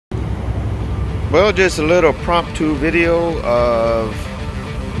Well, just a little impromptu video of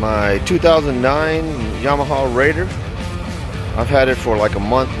my 2009 Yamaha Raider. I've had it for like a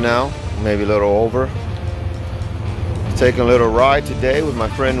month now, maybe a little over. Taking a little ride today with my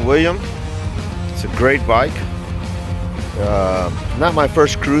friend William. It's a great bike. Not my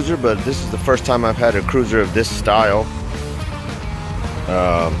first cruiser, but this is the first time I've had a cruiser of this style.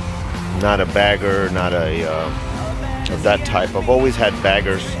 Not a bagger, not a of that type. I've always had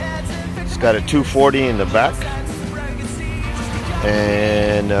baggers. It's got a 240 in the back,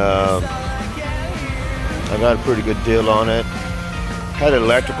 and I got a pretty good deal on it. Had an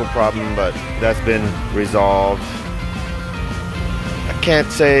electrical problem, but that's been resolved. I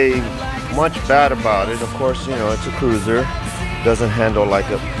can't say much bad about it. Of course, you know, it's a cruiser. Doesn't handle like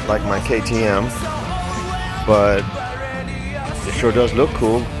my KTM, but it sure does look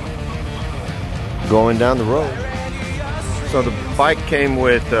cool going down the road. So the bike came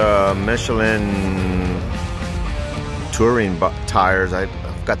with Michelin touring tires. I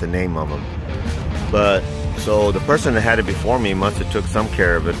forgot the name of them, but so the person that had it before me must have took some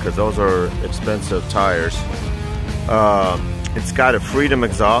care of it, because those are expensive tires. It's got a Freedom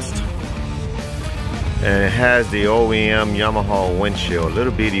exhaust, and it has the OEM Yamaha windshield,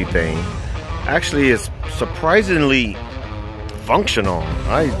 little bitty thing. Actually, it's surprisingly functional.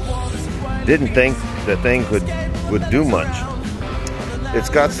 I didn't think the thing would do much. It's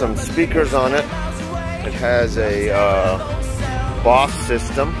got some speakers on it. It has a Boss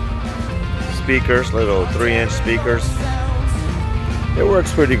system speakers, little 3-inch speakers. It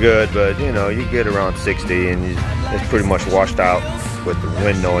works pretty good, but you know, you get around 60 and it's pretty much washed out with the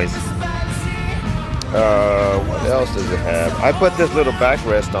wind noise. What else does it have? I put this little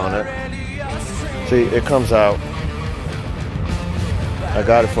backrest on it. See, it comes out. I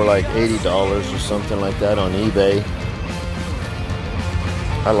got it for like $80 or something like that on eBay.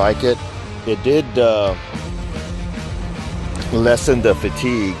 I like it. It did lessen the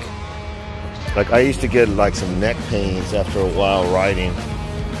fatigue. Like, I used to get like some neck pains after a while riding,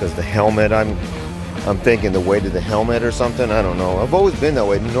 because the helmet, I'm thinking the weight of the helmet or something. I don't know. I've always been that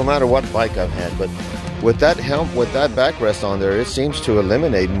way, no matter what bike I've had. But with that backrest on there, it seems to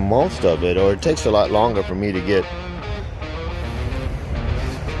eliminate most of it, or it takes a lot longer for me to get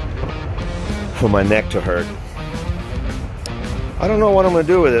for my neck to hurt. I don't know what I'm gonna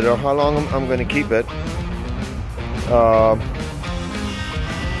do with it, or how long I'm gonna keep it.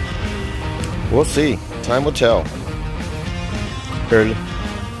 We'll see. Time will tell. Here,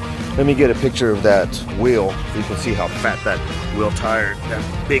 let me get a picture of that wheel so you can see how fat that wheel tire, that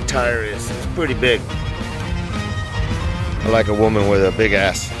big tire is. It's pretty big. I like a woman with a big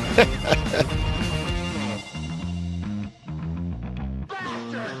ass.